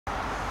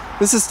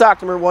This is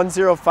stock number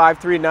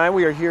 10539.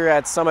 We are here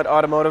at Summit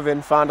Automotive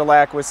in Fond du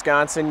Lac,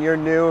 Wisconsin, your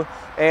new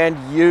and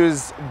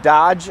used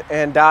Dodge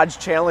and Dodge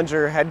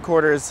Challenger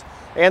headquarters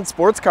and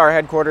sports car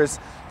headquarters.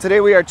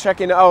 Today we are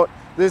checking out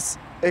this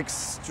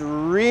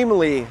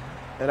extremely,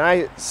 and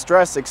I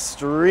stress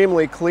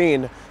extremely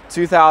clean,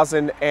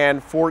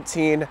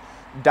 2014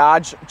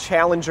 Dodge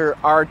Challenger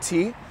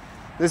RT.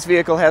 This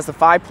vehicle has the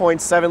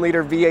 5.7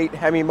 liter V8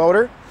 Hemi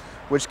motor,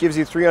 which gives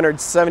you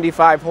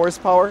 375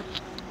 horsepower.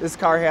 This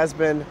car has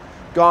been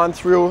gone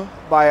through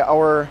by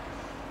our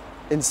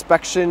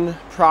inspection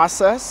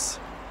process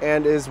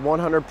and is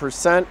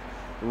 100%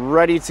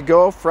 ready to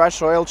go.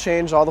 Fresh oil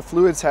change, all the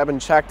fluids have been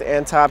checked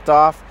and topped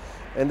off,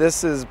 and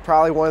this is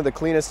probably one of the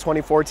cleanest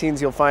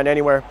 2014s you'll find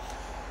anywhere.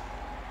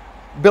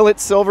 Billet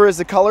silver is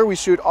the color. We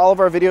shoot all of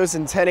our videos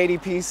in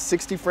 1080p,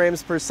 60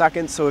 frames per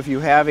second, so if you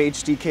have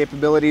HD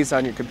capabilities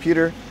on your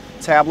computer,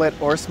 tablet,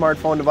 or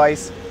smartphone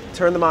device,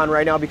 turn them on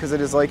right now, because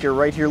it is like you're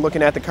right here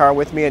looking at the car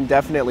with me, and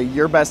definitely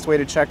your best way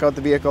to check out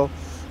the vehicle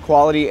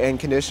quality and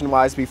condition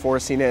wise before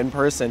seeing it in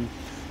person.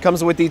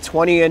 Comes with the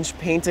 20-inch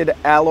painted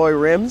alloy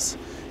rims,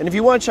 and if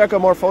you want to check out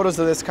more photos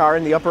of this car,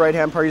 in the upper right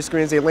hand part of your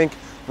screen is a link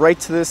right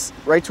to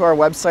our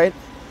website,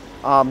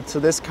 to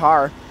this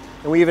car,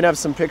 and we even have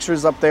some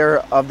pictures up there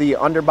of the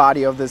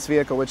underbody of this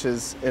vehicle, which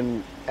is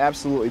in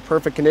absolutely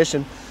perfect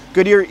condition.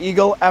 Goodyear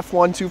Eagle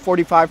F1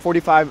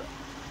 245/45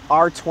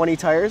 R20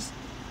 tires,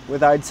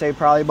 with I'd say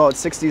probably about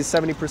 60 to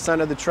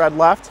 70% of the tread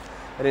left.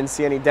 I didn't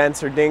see any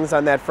dents or dings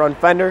on that front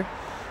fender.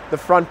 The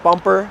front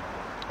bumper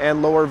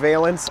and lower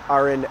valence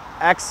are in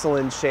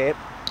excellent shape.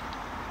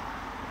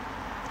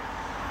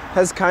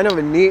 Has kind of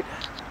a neat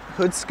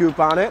hood scoop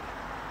on it.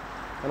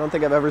 I don't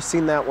think I've ever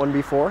seen that one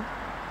before,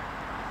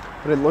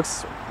 but it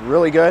looks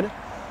really good.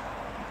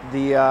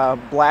 The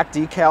black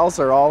decals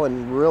are all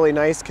in really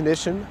nice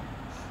condition.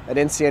 I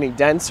didn't see any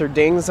dents or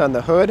dings on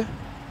the hood.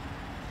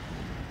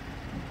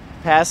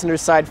 Passenger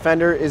side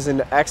fender is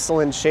in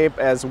excellent shape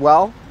as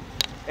well,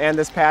 and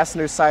this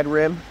passenger side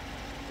rim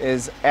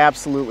is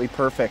absolutely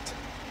perfect.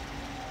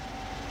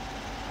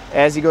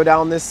 As you go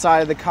down this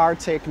side of the car,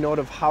 take note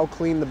of how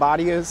clean the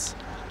body is,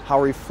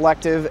 how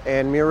reflective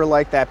and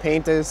mirror-like that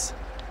paint is.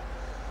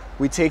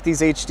 We take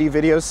these HD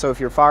videos, so if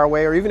you're far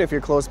away or even if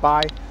you're close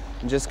by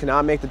and just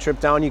cannot make the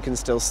trip down, you can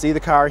still see the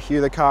car,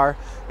 hear the car,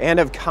 and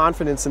have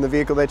confidence in the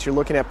vehicle that you're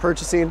looking at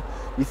purchasing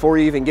before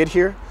you even get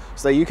here,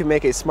 so that you can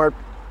make a smart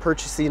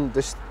purchasing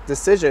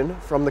decision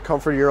from the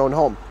comfort of your own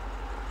home.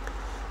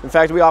 In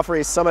fact, we offer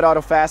a Summit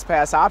Auto Fast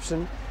Pass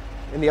option.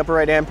 In the upper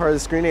right hand part of the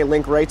screen, a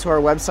link right to our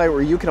website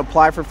where you can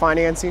apply for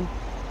financing,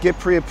 get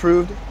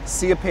pre-approved,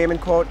 see a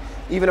payment quote,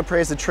 even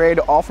appraise the trade,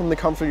 all from the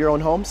comfort of your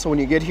own home. So when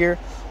you get here,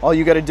 all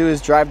you got to do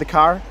is drive the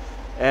car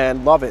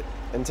and love it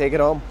and take it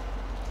home.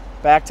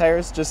 Back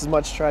tires, just as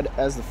much tread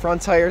as the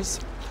front tires.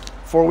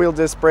 Four-wheel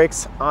disc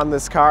brakes on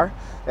this car.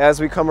 As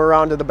we come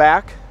around to the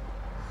back,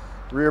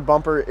 rear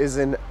bumper is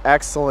in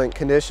excellent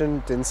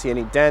condition. Didn't see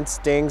any dents,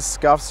 dings,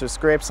 scuffs, or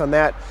scrapes on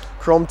that.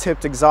 Chrome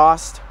tipped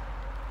exhaust.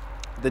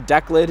 The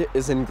deck lid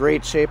is in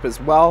great shape as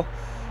well.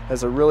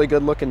 Has a really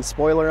good looking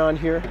spoiler on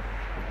here.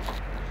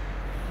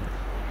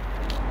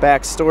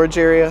 Back storage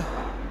area.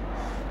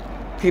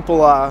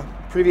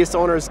 Previous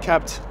owners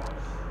kept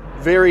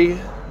very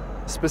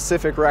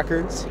specific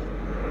records,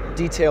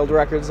 detailed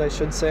records I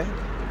should say.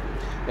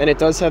 And it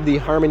does have the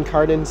Harmon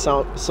Kardon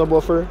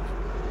subwoofer.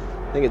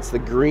 I think it's the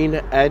Green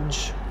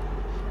Edge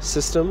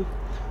system.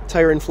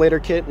 Tire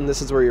inflator kit, and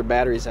this is where your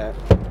battery's at.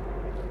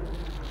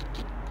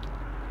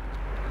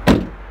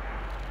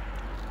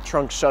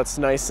 Trunk shuts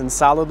nice and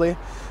solidly.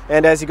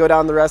 And as you go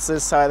down the rest of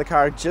this side of the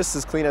car, just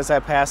as clean as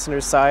that passenger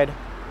side.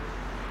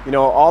 You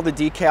know, all the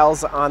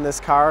decals on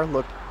this car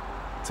look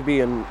to be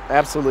in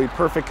absolutely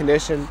perfect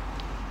condition.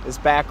 This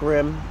back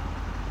rim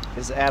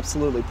is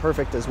absolutely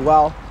perfect as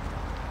well.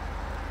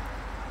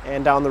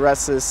 And down the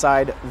rest of this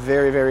side,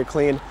 very, very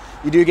clean.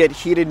 You do get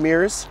heated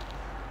mirrors.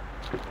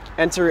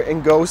 Enter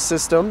and go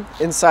system.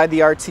 Inside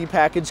the RT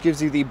package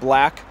gives you the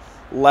black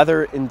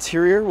leather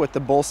interior with the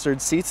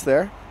bolstered seats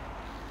there.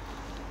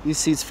 These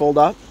seats fold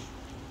up,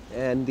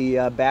 and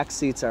the back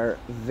seats are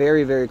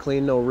very, very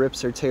clean. No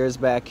rips or tears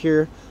back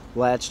here.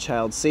 Latch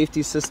child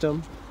safety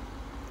system.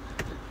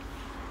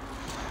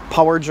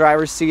 Power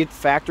driver's seat,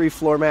 factory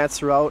floor mats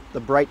throughout, the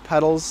bright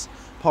pedals,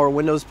 power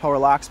windows, power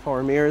locks,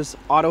 power mirrors,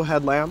 auto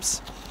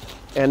headlamps.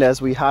 And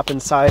as we hop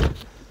inside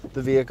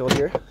the vehicle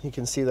here, you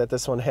can see that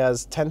this one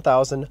has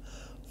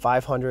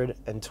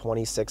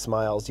 10,526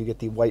 miles. You get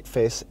the white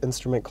face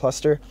instrument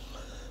cluster,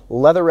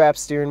 leather wrapped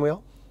steering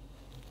wheel,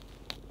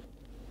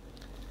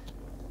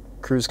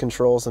 cruise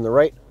controls on the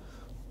right,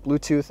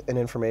 Bluetooth and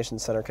information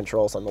center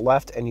controls on the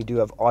left, and you do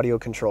have audio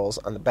controls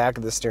on the back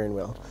of the steering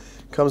wheel.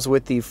 Comes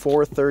with the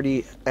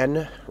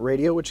 430N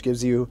radio, which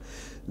gives you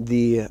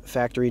the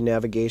factory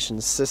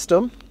navigation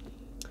system.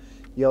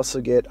 You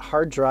also get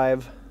hard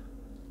drive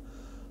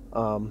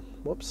on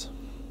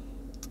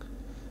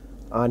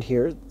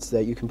here so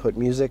that you can put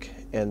music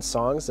and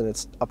songs, and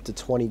it's up to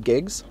 20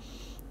 gigs.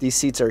 These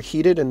seats are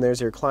heated, and there's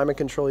your climate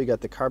control. You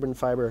got the carbon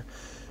fiber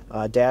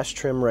dash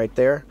trim right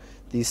there.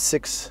 the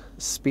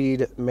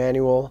 6-speed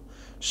manual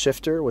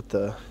shifter with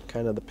the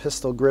kind of the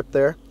pistol grip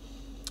there.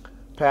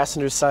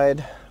 Passenger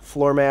side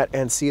floor mat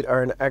and seat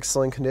are in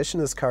excellent condition.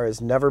 This car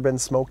has never been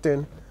smoked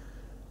in.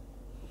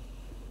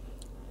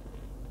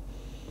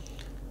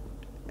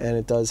 And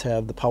it does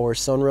have the power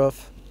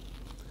sunroof.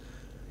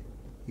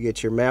 You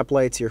get your map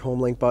lights, your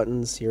Homelink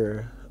buttons,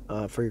 your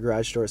for your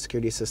garage door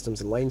security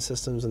systems and lane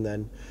systems, and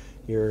then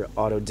your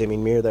auto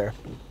dimming mirror there.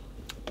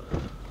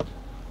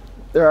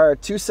 There are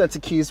 2 sets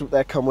of keys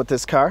that come with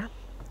this car.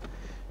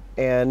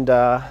 And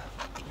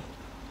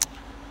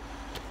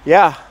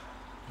yeah,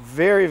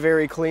 very,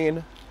 very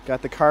clean.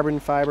 Got the carbon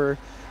fiber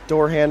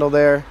door handle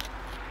there.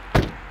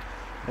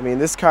 I mean,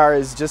 this car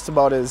is just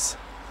about as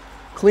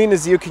clean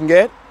as you can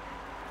get.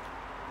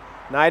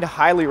 And I'd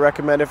highly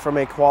recommend it from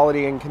a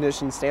quality and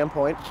condition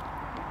standpoint.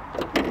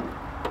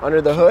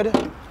 Under the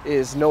hood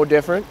is no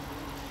different.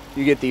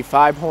 You get the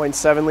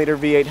 5.7 liter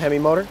V8 Hemi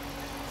motor,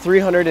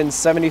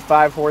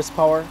 375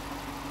 horsepower.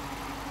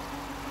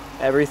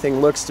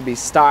 Everything looks to be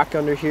stock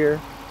under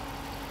here.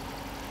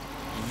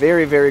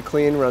 Very, very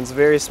clean, runs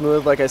very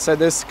smooth. Like I said,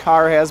 this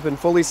car has been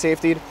fully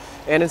safetied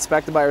and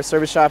inspected by our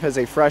service shop, has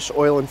a fresh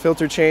oil and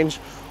filter change.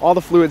 All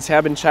the fluids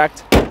have been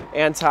checked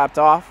and topped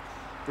off.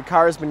 The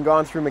car has been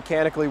gone through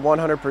mechanically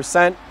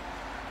 100%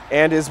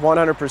 and is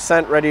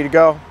 100% ready to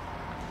go.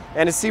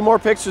 And to see more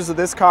pictures of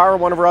this car or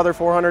one of our other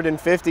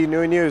 450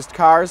 new and used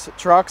cars,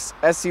 trucks,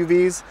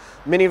 SUVs,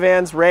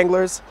 minivans,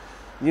 Wranglers,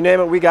 you name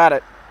it, we got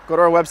it. Go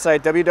to our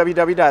website,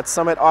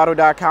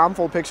 www.summitauto.com.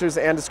 Full pictures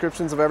and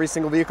descriptions of every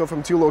single vehicle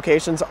from 2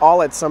 locations,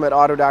 all at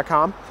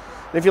summitauto.com.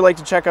 And if you'd like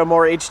to check out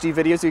more HD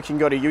videos, you can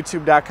go to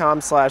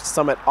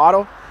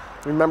youtube.com/summitauto.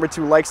 Remember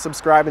to like,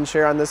 subscribe, and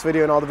share on this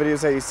video and all the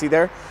videos that you see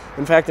there.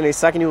 In fact, in a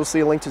second, you will see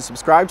a link to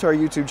subscribe to our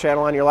YouTube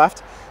channel on your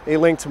left, a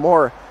link to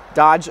more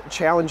Dodge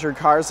Challenger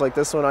cars like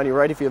this one on your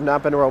right. If you have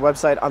not been to our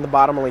website, on the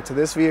bottom, a link to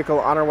this vehicle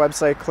on our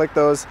website. Click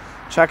those,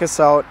 check us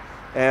out.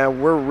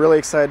 And we're really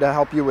excited to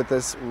help you with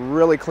this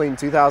really clean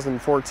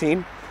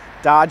 2014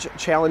 Dodge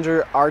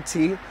Challenger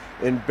RT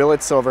in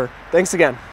Billet Silver. Thanks again.